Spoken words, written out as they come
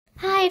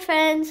Hi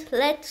friends,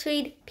 let's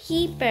read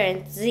Peeper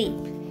and Zeep.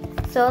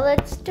 So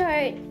let's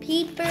start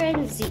Peeper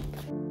and Zeep.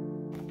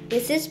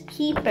 This is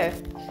Peeper.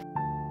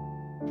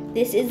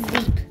 This is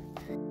Zeep.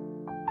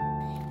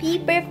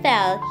 Peeper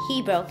fell,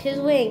 he broke his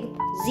wing.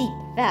 Zeep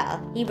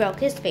fell, he broke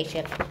his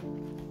spaceship.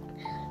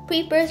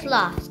 Peeper's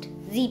lost,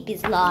 Zeep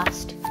is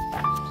lost.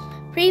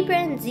 Peeper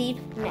and Zeep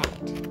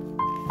met.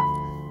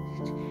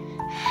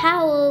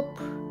 How will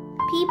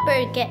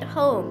Peeper get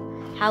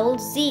home? How will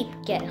Zeep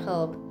get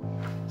home?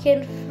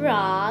 Can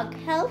Frog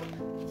help?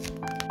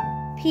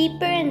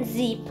 Peeper and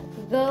Zeep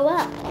go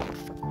up.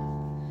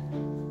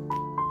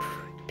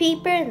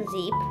 Peeper and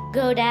Zeep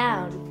go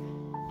down.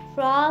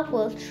 Frog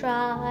will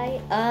try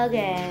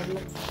again.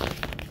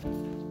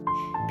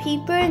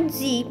 Peeper and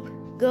Zeep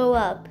go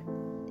up,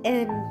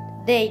 and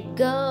they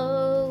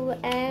go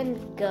and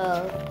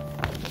go.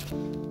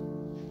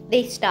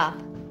 They stop.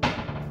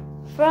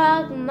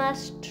 Frog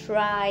must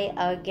try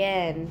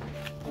again.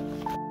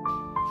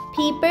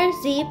 Peeper,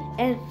 Zeep,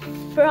 and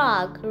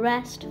Frog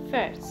rest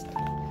first.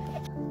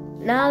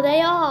 Now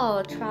they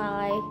all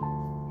try.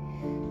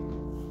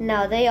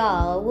 Now they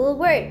all will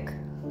work.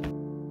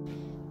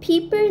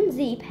 Peeper and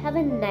Zeep have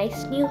a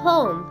nice new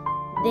home.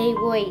 They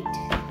wait.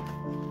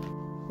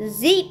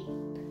 Zeep.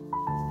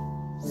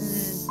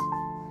 Zzz.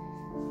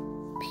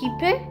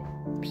 Peeper?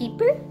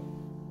 Peeper?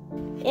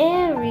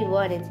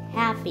 Everyone is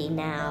happy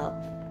now.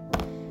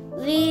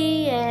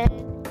 The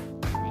end.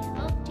 I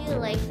hope you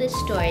like this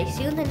story.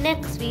 See you in the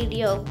next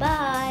video.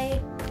 Bye.